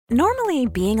Normally,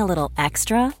 being a little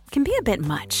extra can be a bit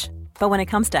much, but when it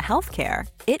comes to healthcare,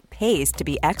 it pays to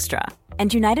be extra.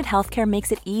 And United Healthcare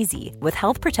makes it easy with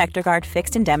Health Protector Guard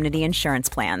fixed indemnity insurance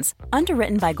plans.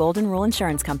 Underwritten by Golden Rule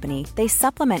Insurance Company, they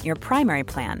supplement your primary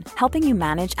plan, helping you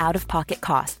manage out-of-pocket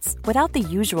costs without the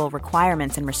usual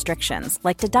requirements and restrictions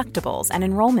like deductibles and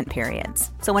enrollment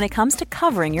periods. So when it comes to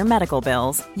covering your medical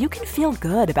bills, you can feel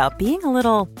good about being a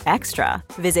little extra.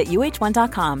 Visit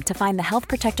uh1.com to find the Health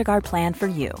Protector Guard plan for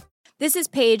you. This is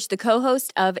Paige, the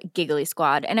co-host of Giggly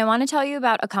Squad, and I want to tell you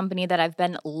about a company that I've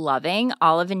been loving,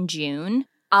 Olive & June.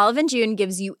 Olive & June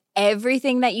gives you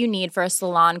everything that you need for a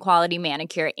salon-quality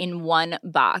manicure in one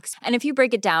box. And if you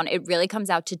break it down, it really comes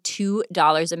out to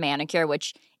 $2 a manicure,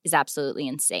 which is absolutely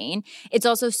insane. It's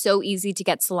also so easy to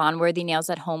get salon-worthy nails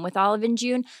at home with Olive &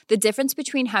 June. The difference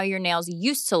between how your nails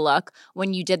used to look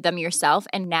when you did them yourself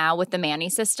and now with the Mani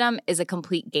system is a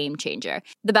complete game changer.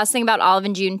 The best thing about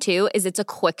Olive & June, too, is it's a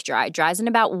quick dry. Dries in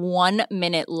about 1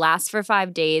 minute, lasts for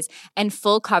 5 days, and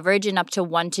full coverage in up to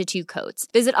 1 to 2 coats.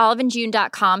 Visit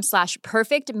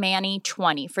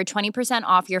oliveandjune.com/perfectmani20 for 20%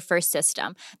 off your first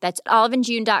system. That's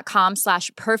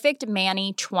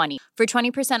oliveandjune.com/perfectmani20 for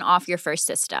 20% off your first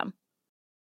system.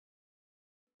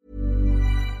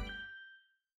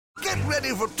 Get ready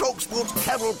for TalkSport's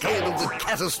cavalcade of the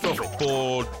catastrophic.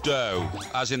 Bordeaux,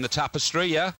 as in the tapestry,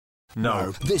 yeah?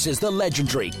 No. This is the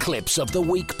legendary Clips of the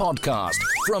Week podcast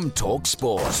from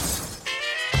TalkSport.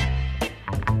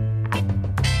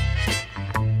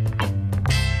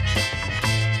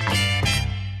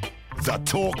 The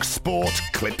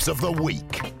TalkSport Clips of the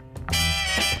Week.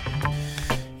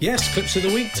 Yes, Clips of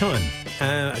the Week time.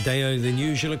 A day earlier than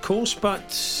usual, of course,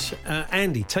 but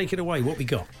Andy, take it away. What we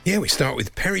got? Yeah, we start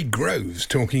with Perry Groves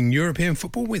talking European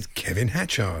football with Kevin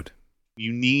Hatchard.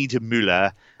 You need a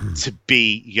Müller to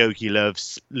be Yogi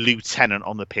Löw's lieutenant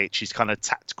on the pitch. He's kind of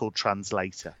tactical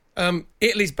translator.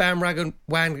 Italy's bandwagon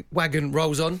wagon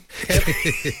rolls on.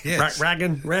 Yes.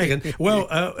 Ragan. Well,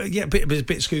 yeah, it was a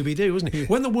bit Scooby-Doo, wasn't it?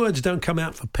 When the words don't come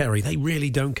out for Perry, they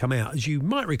really don't come out, as you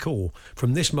might recall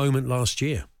from this moment last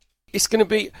year. It's going to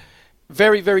be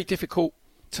very, very difficult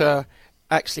to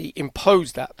actually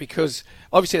impose that because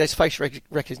obviously there's facial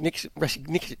recognition. Richard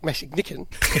Nixon.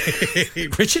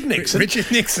 Richard Nixon. It's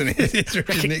Richard Nixon,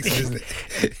 isn't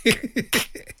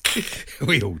it?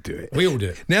 We all do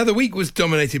it. Now, the week was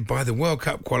dominated by the World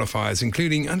Cup qualifiers,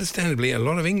 including, understandably, a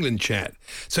lot of England chat.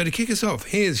 So to kick us off,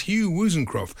 here's Hugh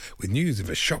Woozencroft with news of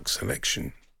a shock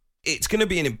selection. It's going to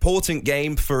be an important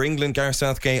game for England. Gareth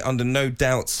Southgate under no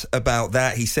doubts about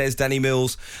that. He says Danny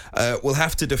Mills will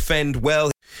have to defend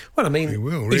well. Well, I mean, he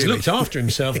will, really. He's looked after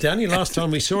himself, Danny. Last time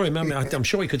we saw him, I'm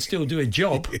sure he could still do a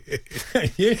job.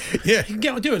 Yeah. He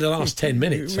can do it the last 10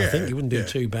 minutes, I think. He wouldn't do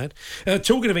too bad.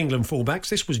 Talking of England fullbacks,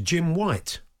 this was Jim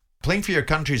White. Playing for your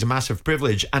country is a massive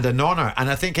privilege and an honour, and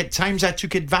I think at times I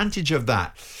took advantage of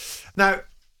that. Now,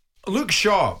 Luke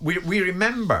Shaw, we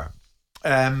remember,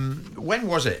 when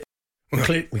was it? We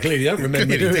clearly don't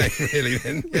remember, do we? Really,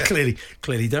 then. Yeah.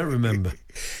 Clearly don't remember.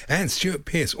 And Stuart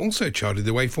Pearce also charted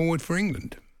the way forward for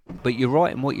England. But you're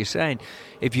right in what you're saying.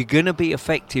 If you're going to be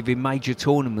effective in major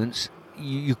tournaments,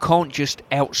 you can't just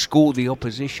outscore the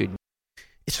opposition.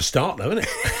 It's a start, though, isn't it?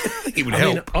 It would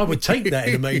help. I would take that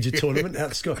in a major tournament,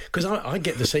 outscore, because I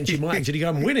get the sense you might actually go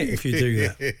and win it if you do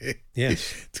that.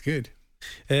 Yes. It's good.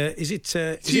 Is it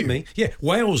me? Yeah,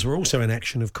 Wales were also in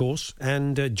action, of course,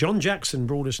 and John Jackson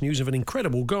brought us news of an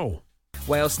incredible goal.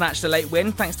 Wales snatched a late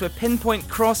win thanks to a pinpoint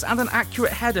cross and an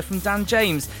accurate header from Dan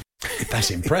James. That's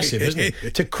impressive, isn't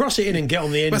it? To cross it in and get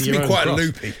on the end of your own quite cross.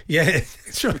 Loopy. Yeah,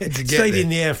 that's right. Stayed in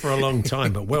the air for a long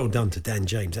time, but well done to Dan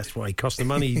James. That's why he cost the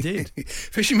money he did.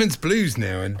 Fisherman's Blues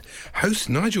now, and host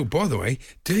Nigel Bothaway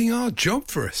doing our job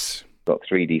for us. Got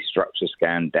 3D structure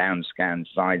scan, down scan,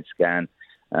 side scan.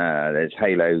 There's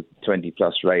Halo 20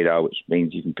 plus radar, which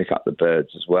means you can pick up the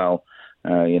birds as well,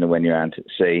 when you're out at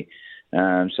sea.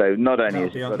 So not only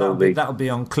is it got all the... That'll be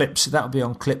on clips of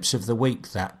the week,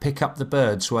 that. Pick up the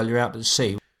birds while you're out at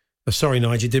sea. Sorry,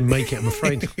 Nigel, didn't make it, I'm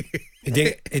afraid.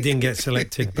 It didn't get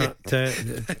selected, but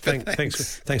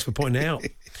thanks for pointing it out.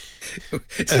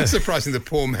 It's not surprising the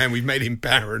poor man, we've made him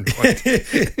barren.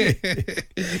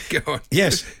 Go on.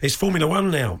 Yes, it's Formula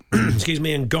One now. Excuse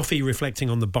me, and Goffey reflecting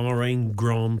on the Bahrain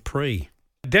Grand Prix.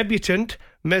 Debutant,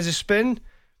 Mazepin,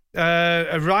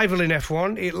 a rival in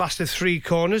F1. It lasted 3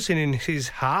 corners in his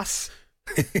Haas.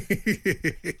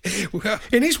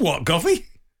 In his what, Goffey?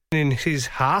 In his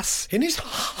Haas. In his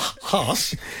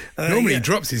Haas? Normally he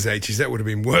drops his H's. That would have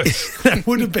been worse. That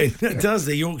would have been. That does,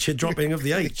 the Yorkshire dropping of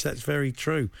the H. That's very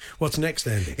true. What's next,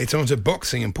 Andy? It's on to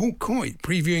boxing and Paul Coyte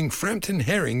previewing Frampton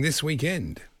Herring this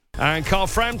weekend. And Carl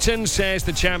Frampton says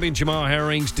the champion Jamar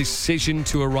Herring's decision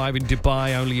to arrive in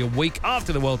Dubai only a week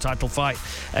after the world title fight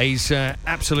is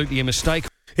absolutely a mistake.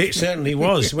 It certainly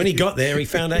was. When he got there, he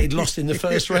found out he'd lost in the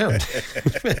first round.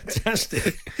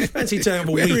 Fantastic. Fancy turning up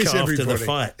a week after the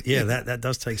fight. Yeah, that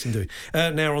does take some doing.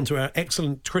 Now on to our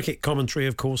excellent cricket commentary,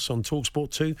 of course, on TalkSport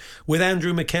 2, with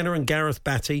Andrew McKenna and Gareth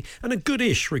Batty, and a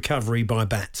goodish recovery by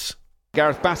Bats.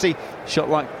 Gareth Batty,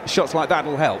 shots like that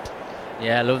will help.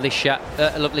 Yeah, lovely shot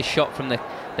from the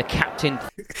captain.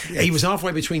 He was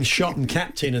halfway between shot and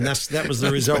captain, and that was the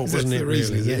result, wasn't it,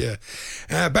 really?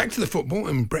 Yeah. Back to the football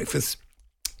and breakfast.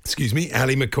 Excuse me,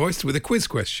 Ali McCoist with a quiz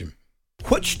question.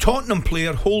 Which Tottenham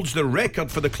player holds the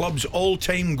record for the club's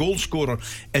all-time goal scorer?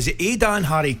 Is it A. Dan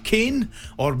Harry Kane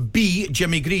or B.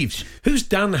 Jimmy Greaves? Who's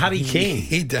Dan Harry Kane?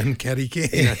 He Dan Harry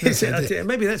Kane.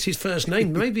 Maybe that's his first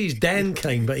name. Maybe he's Dan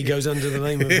Kane, but he goes under the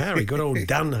name of Harry. Good old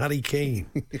Dan Harry Kane.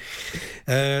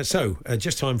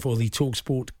 Just time for the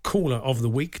TalkSport caller of the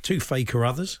week. 2 faker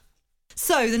others.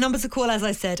 So the number to call, as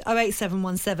I said,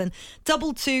 08717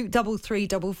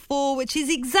 223344, which is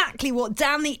exactly what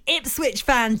Dan the Ipswich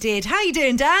fan did. How you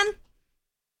doing, Dan?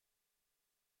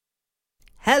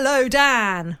 Hello,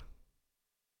 Dan.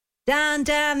 Dan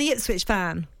the Ipswich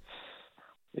fan.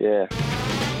 Yeah.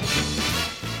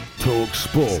 Talk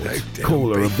Sport,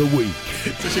 caller of the week.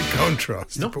 Such a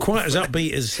contrast. Not quite as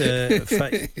upbeat as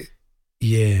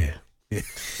yeah.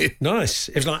 Nice.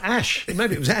 It was like Ash.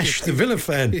 Maybe it was Ash, the Villa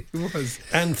fan. It was.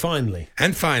 And finally,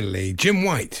 Jim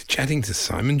White chatting to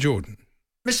Simon Jordan.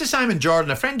 Mr. Simon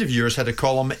Jordan, a friend of yours had a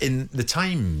column in The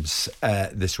Times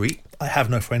this week. I have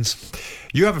no friends.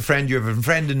 You have a friend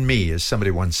in me, as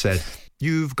somebody once said.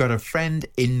 You've got a friend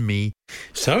in me.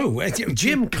 So,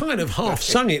 Jim kind of half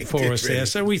sung it for us there.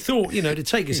 So we thought, to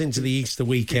take us into the Easter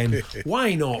weekend,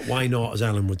 why not, as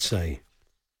Alan would say.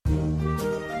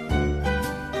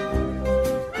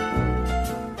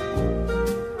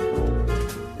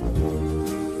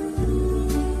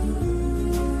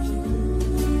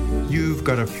 You've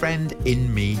got a friend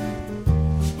in me.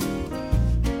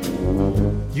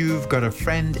 You've got a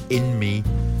friend in me.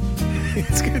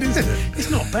 It's good, isn't it? It's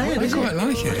not bad, is it? I quite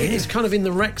like it. It's kind of in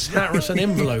the Rex Harrison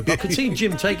envelope. I could see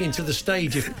Jim taking to the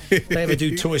stage if they ever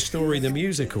do Toy Story the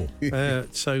musical.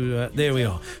 So there we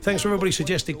are. Thanks for everybody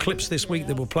suggested clips this week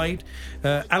that were played.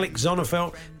 Alex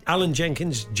Zonnerfeld, Alan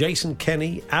Jenkins, Jason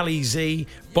Kenny, Ali Z,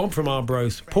 Bob from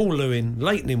Arbroath, Paul Lewin,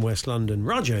 Leighton in West London,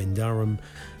 Roger in Durham,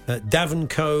 Davin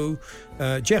Coe,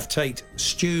 Jeff Tate,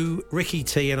 Stu, Ricky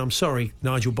T, and I'm sorry,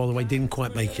 Nigel Bothaway didn't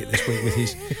quite make it this week with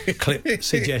his clip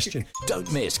suggestion. Don't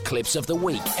miss Clips of the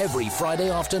Week every Friday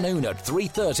afternoon at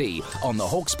 3:30 on the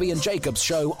Hawksby and Jacobs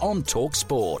Show on Talk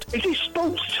Sport. Is it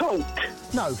Sports Talk?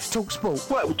 No, Talk Sport.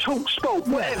 Well, Talk Sport,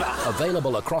 whatever.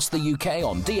 Available across the UK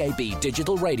on DAB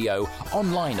digital radio,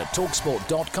 online at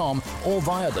talksport.com or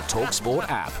via the Talk Sport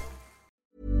app.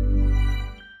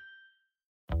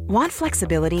 Want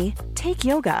flexibility? Take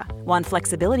yoga. Want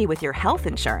flexibility with your health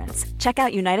insurance? Check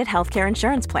out United Healthcare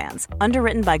Insurance Plans.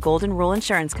 Underwritten by Golden Rule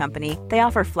Insurance Company, they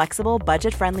offer flexible,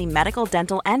 budget-friendly medical,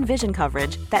 dental, and vision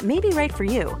coverage that may be right for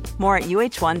you. More at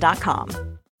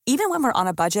uh1.com. Even when we're on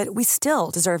a budget, we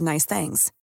still deserve nice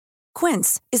things.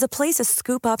 Quince is a place to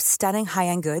scoop up stunning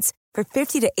high-end goods for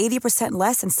 50 to 80%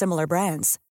 less than similar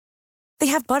brands. They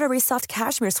have buttery soft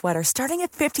cashmere sweaters starting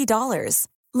at $50,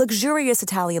 luxurious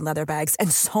Italian leather bags, and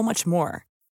so much more.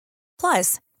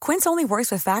 Plus, Quince only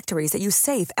works with factories that use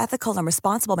safe, ethical, and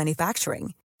responsible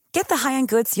manufacturing. Get the high-end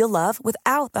goods you'll love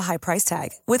without the high price tag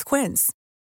with Quince.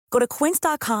 Go to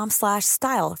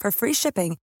quince.com/style for free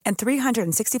shipping and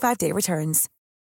 365-day returns.